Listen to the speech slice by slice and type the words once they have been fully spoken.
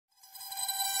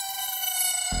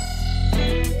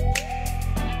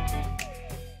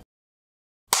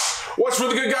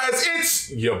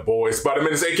Your boy,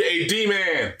 Spider-Man, aka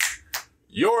D-Man.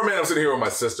 Your man. I'm sitting here with my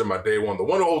sister, my day one, the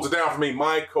one who holds it down for me,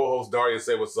 my co-host Daria.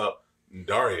 Say what's up,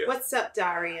 Daria. What's up,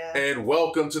 Daria? And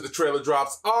welcome to the Trailer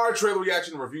Drops, our trailer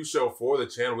reaction and review show for the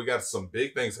channel. We got some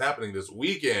big things happening this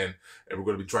weekend, and we're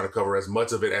going to be trying to cover as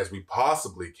much of it as we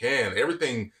possibly can.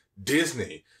 Everything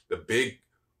Disney, the big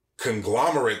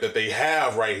conglomerate that they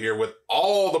have right here with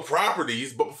all the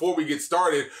properties. But before we get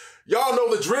started, y'all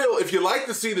know the drill. If you'd like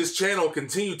to see this channel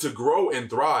continue to grow and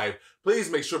thrive,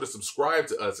 please make sure to subscribe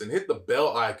to us and hit the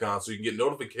bell icon so you can get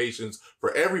notifications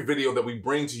for every video that we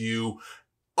bring to you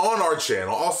on our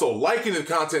channel. Also, liking the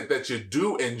content that you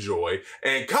do enjoy,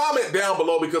 and comment down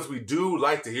below because we do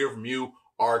like to hear from you,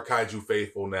 our Kaiju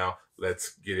faithful. Now,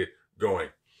 let's get it going.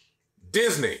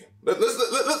 Disney.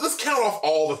 Let's count off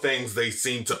all the things they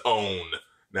seem to own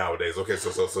nowadays. Okay,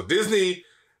 so Disney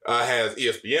has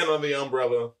ESPN under the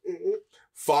umbrella,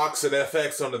 Fox and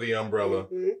FX under the umbrella,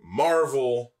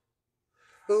 Marvel,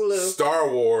 Hulu, Star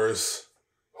Wars,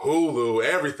 Hulu,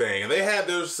 everything. And they had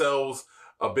themselves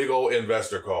a big old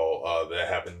investor call that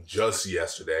happened just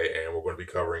yesterday, and we're going to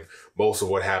be covering most of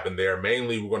what happened there.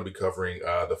 Mainly, we're going to be covering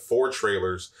the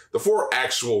four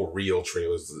actual real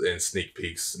trailers and sneak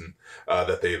peeks and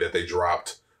that they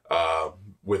dropped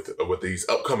with these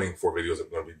upcoming 4 videos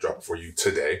that we're going to be dropping for you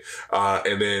today.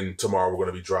 And then tomorrow, we're going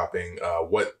to be dropping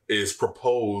what is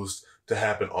proposed to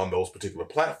happen on those particular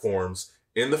platforms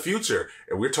in the future.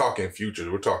 And we're talking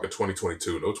future. We're talking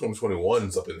 2022. No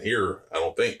 2021's up in here, I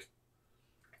don't think.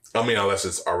 I mean, unless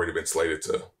it's already been slated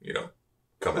to,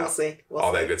 come out.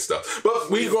 All that good stuff. But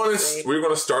we're going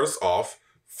to start us off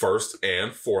first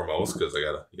and foremost, because I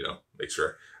gotta, make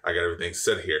sure I got everything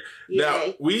set here. Yay.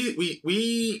 Now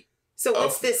we So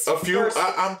what's this?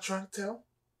 I'm trying to tell.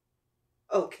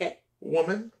 Okay.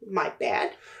 Woman. My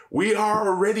bad. We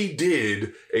already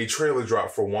did a trailer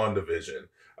drop for WandaVision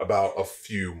about a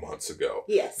few months ago.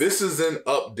 Yes. This is an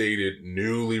updated,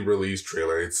 newly released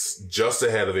trailer. It's just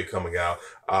ahead of it coming out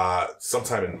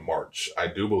sometime in March, I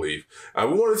do believe. We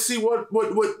want to see what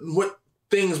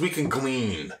things we can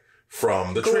glean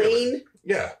from the trailer. Glean?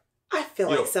 Yeah. I feel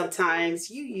like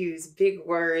sometimes you use big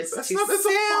words It's a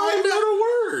 5-letter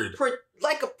word.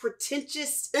 Like a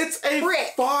pretentious It's a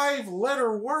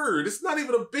 5-letter word. It's not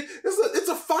even a big, it's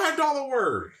a $5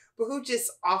 word. But who just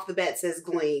off the bat says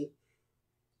glean?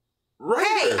 Right.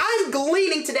 Hey, I'm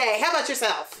gleaning today. How about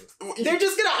yourself? They're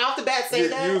just gonna off the bat say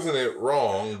that. You're using it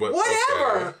wrong, but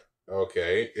whatever.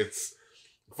 Okay, it's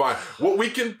fine. What we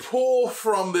can pull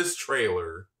from this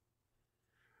trailer,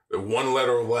 1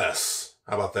 letter or less.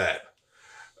 How about that?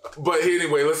 But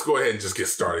anyway, let's go ahead and just get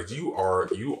started. You are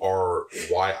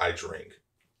why I drink.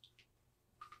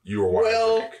 You are why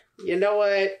I drink. You know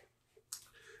what?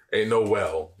 Ain't no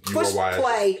well. You Push are why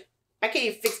play. I drink. I can't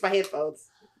even fix my headphones.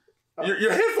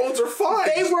 Your headphones are fine.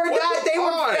 They were not. They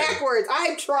were backwards.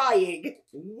 I'm trying.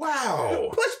 Wow.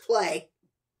 Push play.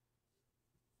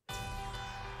 So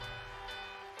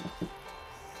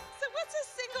what's a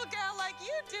single gal like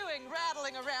you doing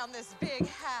rattling around this big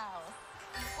house?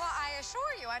 Well, I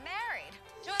assure you, I'm married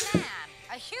to a man,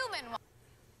 a human one.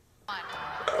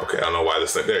 Okay, I don't know why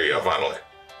this thing. There you go. Finally.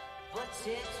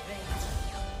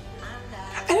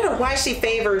 I don't know why she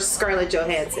favors Scarlett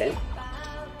Johansson.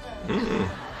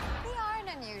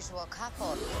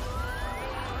 Couple.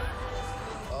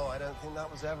 Oh, I don't think that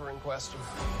was ever in question.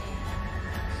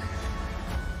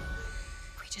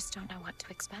 We just don't know what to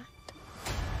expect.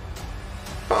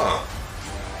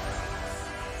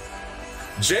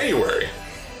 January.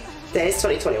 That is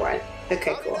 2021.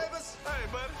 Okay, cool.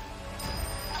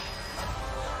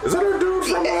 Is that our dude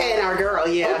from and our girl,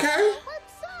 yeah. Okay.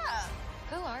 What's up?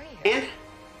 Who are you? And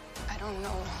I don't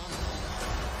know.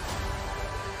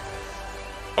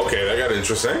 Okay, that got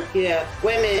interesting. Yeah.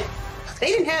 Wait a minute. They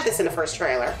didn't have this in the first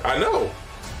trailer. I know.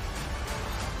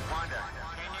 Wanda,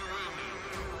 can you read me?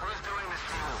 Who's doing this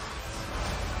to you?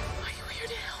 Are you here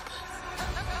to help us?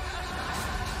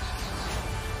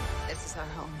 This is our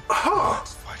home. Huh.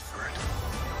 Let's fight for it.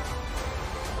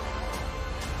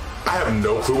 I have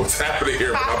no clue what's happening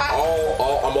here, but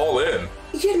I'm all in.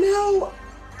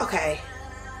 Okay.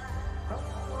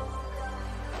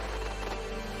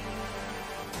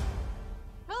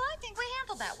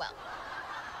 That well.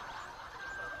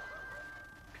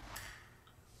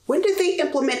 When did they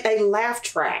implement a laugh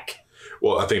track?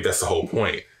 Well, I think that's the whole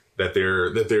point. That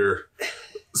they're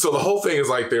so the whole thing is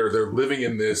like they're living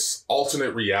in this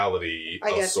alternate reality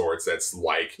of sorts that's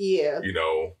like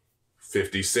 50s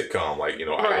sitcom, like I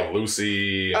Love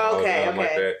Lucy and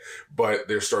like that. But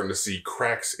they're starting to see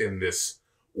cracks in this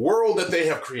world that they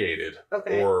have created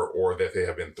or that they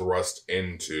have been thrust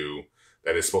into,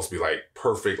 that is supposed to be like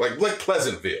perfect, like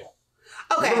Pleasantville.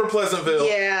 Okay. Remember Pleasantville?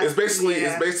 Yeah. It's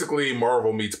basically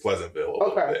Marvel meets Pleasantville a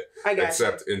little bit. I got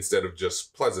Except instead of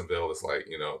just Pleasantville, it's like,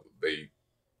 they...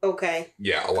 Okay.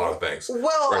 Yeah, a lot of things.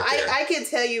 Well, right I can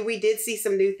tell you we did see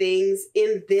some new things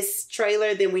in this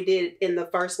trailer than we did in the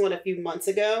first one a few months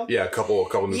ago. Yeah, a couple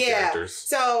new characters.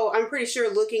 So I'm pretty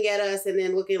sure looking at us and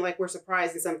then looking like we're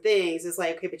surprised in some things, it's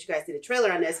like, okay, but you guys did a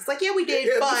trailer on this. It's like, yeah, we did,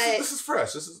 but... This is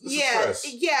fresh. This is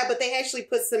fresh. Yeah, but they actually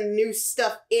put some new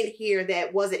stuff in here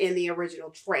that wasn't in the original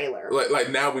trailer.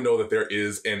 Like now we know that there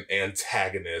is an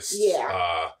antagonist.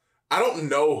 Yeah. I don't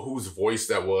know whose voice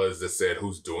that was that said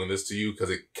who's doing this to you, because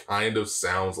it kind of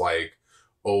sounds like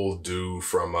old dude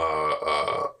from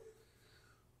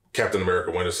Captain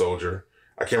America Winter Soldier.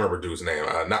 I can't remember dude's name.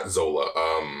 Not Zola.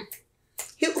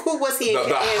 Who was he?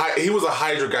 He was a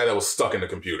Hydra guy that was stuck in the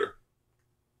computer.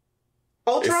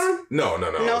 Ultron? No.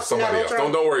 Somebody else.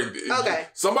 Don't worry. Okay.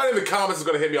 Somebody in the comments is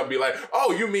gonna hit me up and be like,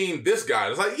 "Oh, you mean this guy?"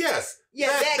 It's like, yes. Yeah,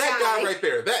 that guy right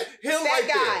there. That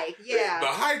guy. There. Yeah. The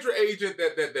Hydra agent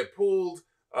that pulled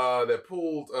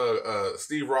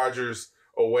Steve Rogers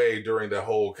away during the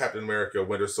whole Captain America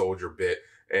Winter Soldier bit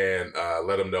and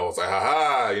let him know it's like,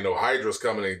 Hydra's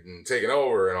coming and taking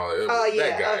over and all that. Oh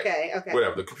yeah. That guy. Okay.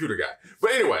 Whatever, the computer guy.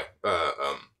 But anyway,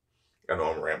 I know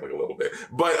I'm rambling a little bit.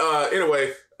 But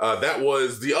anyway, that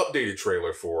was the updated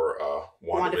trailer for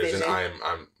WandaVision.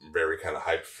 I'm very kind of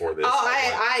hyped for this. Oh,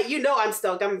 I'm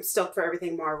stoked. I'm stoked for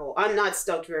everything Marvel. I'm not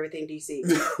stoked for everything DC.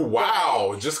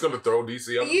 Wow, just gonna throw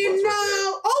DC on the bus right there.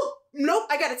 Oh, nope,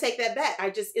 I gotta take that back. I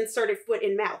just inserted foot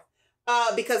in mouth.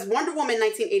 Because Wonder Woman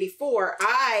 1984,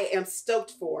 I am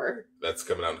stoked for. That's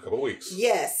coming out in a couple of weeks.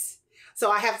 Yes. So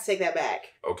I have to take that back.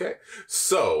 Okay.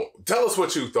 So tell us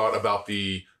what you thought about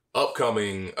the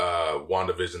upcoming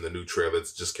WandaVision, the new trailer that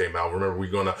just came out. Remember,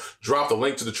 we're going to drop the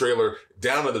link to the trailer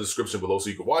down in the description below so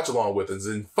you can watch along with us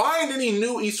and find any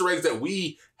new Easter eggs that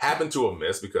we happen to have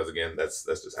missed, because again, that's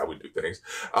just how we do things.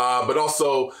 But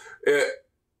also,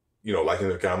 like in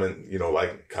the comment,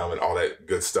 comment, all that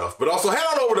good stuff. But also head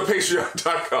on over to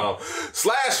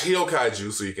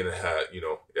patreon.com/HEELKAIJU so you can,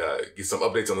 get some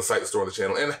updates on the site, the store, on the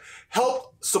channel, and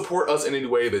help support us in any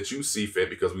way that you see fit,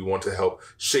 because we want to help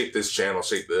shape this channel,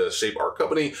 shape our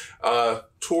company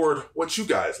toward what you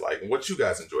guys like and what you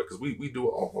guys enjoy, because we do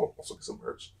also get some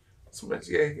merch.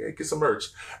 Get some merch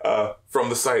from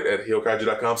the site at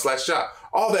HEELKAIJU.com/shop.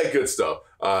 All that good stuff.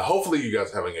 Hopefully you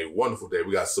guys are having a wonderful day.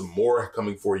 We got some more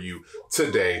coming for you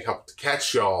today. Hope to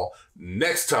catch y'all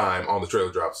next time on the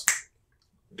Trailer Drops.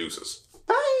 Deuces.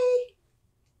 Bye.